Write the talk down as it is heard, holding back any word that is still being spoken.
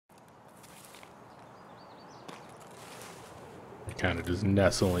Kind of just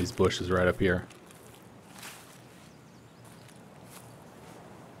nestle in these bushes right up here.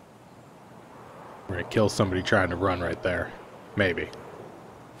 We're gonna kill somebody trying to run right there. Maybe.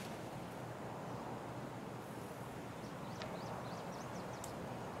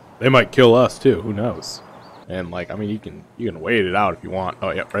 They might kill us too, who knows? And like, I mean, you can wait it out if you want.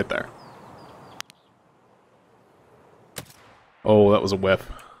 Oh, yeah, right there. Oh, that was a whiff.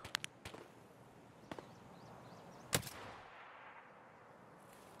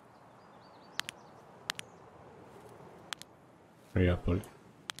 Yeah, buddy.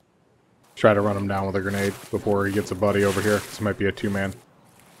 Try to run him down with a grenade before he gets a buddy over here. This might be a two-man.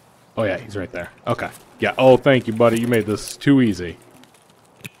 Oh yeah, he's right there. Okay. Yeah, oh, thank you, buddy. You made this too easy.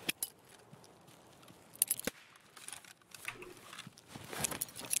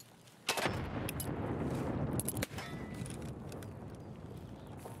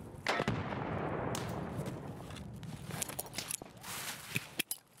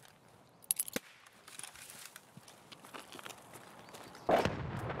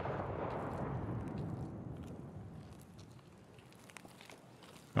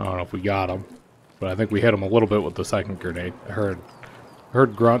 I don't know if we got him, but I think we hit him a little bit with the second grenade. I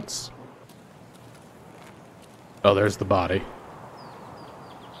heard grunts. Oh, there's the body.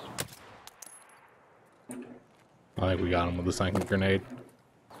 I think we got him with the second grenade.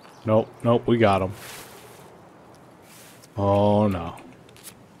 Nope, nope, we got him. Oh no.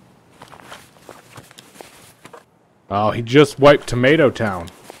 Oh, he just wiped Tomato Town.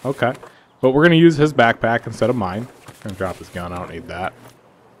 Okay. But we're gonna use his backpack instead of mine. I'm gonna drop his gun, I don't need that.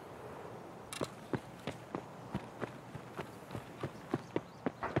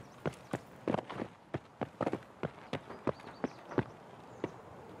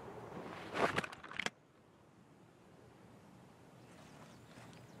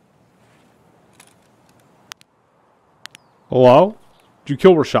 Hello? Did you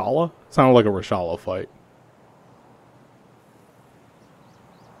kill Rashala? Sounded like a Rashala fight.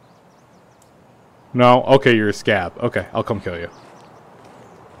 No? Okay, you're a scab. Okay, I'll come kill you.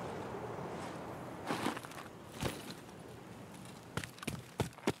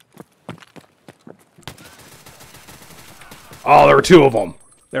 Oh, there were two of them.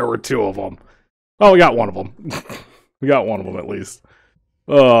 There were two of them. Oh, we got one of them. We got one of them at least.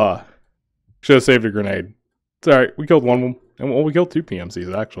 Should have saved a grenade. It's alright, we killed one of them. And well, we killed two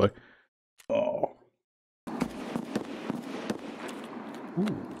PMCs, actually. Oh. Ooh,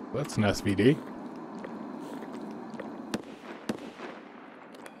 that's an SVD.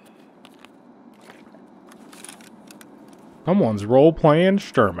 Someone's role-playing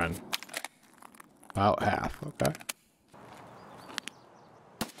Sturman. About half, okay.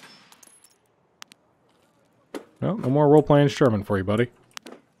 No, no more role-playing Sturman for you, buddy.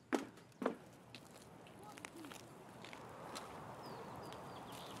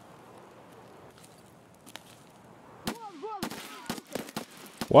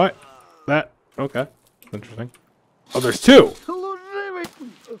 What? That? Okay. Interesting. Oh, there's two!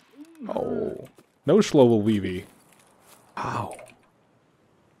 Oh. No Shlovo Weavy. Ow.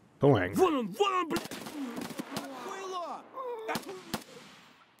 Going.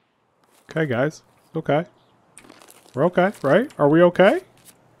 Okay, guys. Okay. We're okay, right? Are we okay?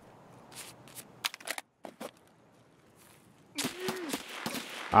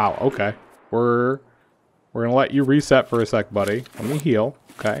 Ow, okay. We're gonna let you reset for a sec, buddy. Let me heal,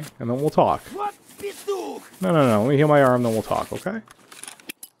 okay? And then we'll talk. No, no, no. Let me heal my arm, then we'll talk, okay?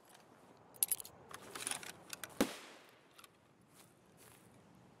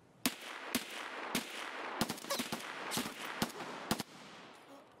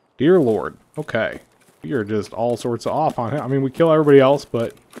 Dear Lord. Okay. You're just all sorts of off on him. I mean, we kill everybody else,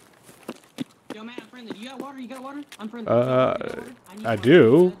 but... Yo, man, I'm friendly. You got water? You got water? I'm friendly. I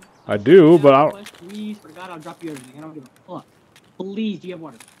do. I do, but I don't... Please, for God, I'll drop you everything. I don't give a fuck. Please, do you have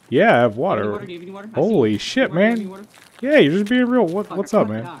water? Yeah, I have water. Do you have any water? Holy shit, man. Yeah, you're just being real. What's up,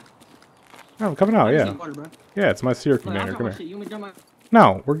 man? No, I'm coming out, yeah. Yeah, it's my seer commander. Come here.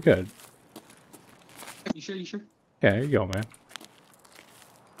 No, we're good. You sure? You sure? Yeah, here you go, man.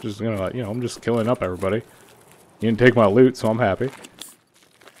 Just gonna, you know, I'm just killing up everybody. You didn't take my loot, so I'm happy.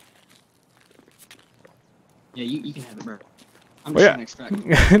 Yeah, you can have it, bro. I'm just gonna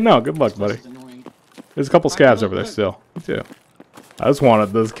extract. No, good luck, buddy. There's a couple scabs over there still. Me too. I just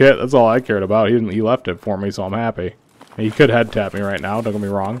wanted this kit. That's all I cared about. He left it for me, so I'm happy. And he could head tap me right now. Don't get me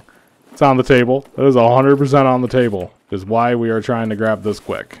wrong. It's on the table. It is 100% on the table. Is why we are trying to grab this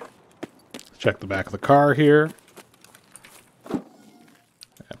quick. Let's check the back of the car here. And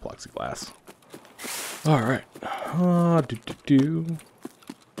plexiglass. All right.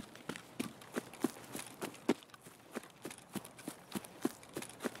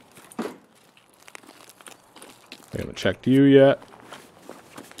 haven't checked you yet.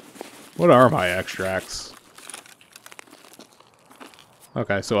 What are my extracts?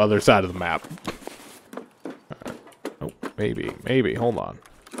 Okay, so other side of the map. Oh, maybe. Hold on.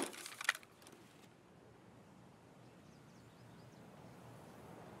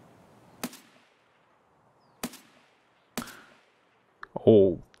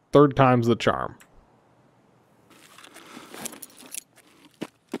 Oh, third time's the charm.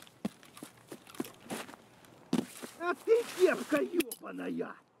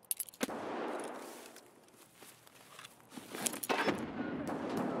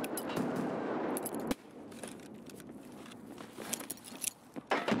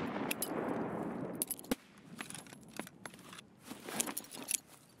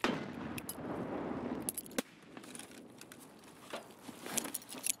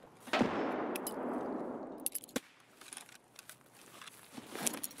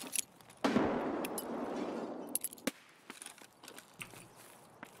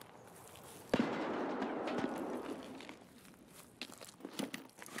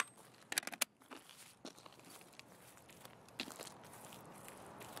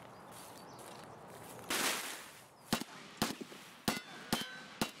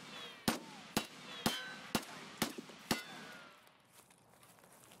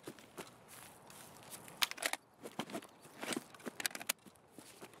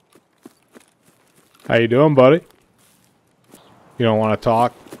 How you doing, buddy? You don't want to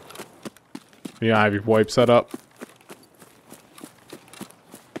talk? You don't have your VoIP set up?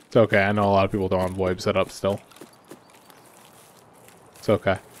 It's okay. I know a lot of people don't have VoIP set up still. It's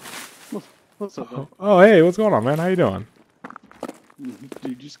okay. What's up, man? Oh, hey, what's going on, man? How you doing?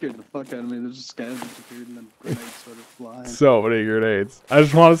 Dude, you scared the fuck out of me. There's just scavengers appeared and then grenades started flying. So many grenades. I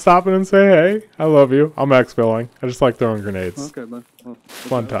just want to stop in and say, hey, I love you. I'm exfilling. I just like throwing grenades. Okay, man. Well,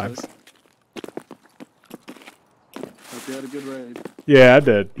 Fun times. Hope you had a good raid. Yeah, I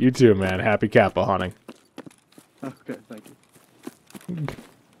did. You too, man. Happy Kappa hunting. Okay, thank you.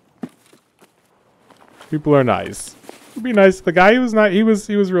 People are nice. Be nice. The guy, he was not. He was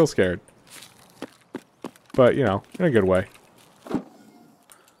real scared. But you know, in a good way.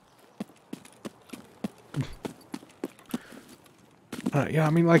 Yeah, I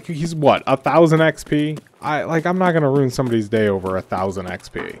mean, like he's what 1,000 XP. I'm not gonna ruin somebody's day over 1,000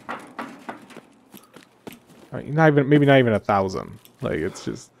 XP. Maybe not even 1,000. Like it's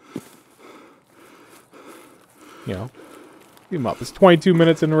just, you know. Keep him up. It's 22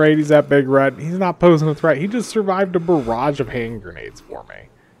 minutes in the raid. He's that big red. He's not posing a threat. He just survived a barrage of hand grenades for me.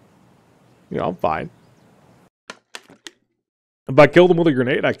 You know, I'm fine. If I killed him with a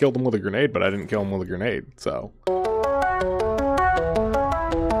grenade, I killed him with a grenade, but I didn't kill him with a grenade, so.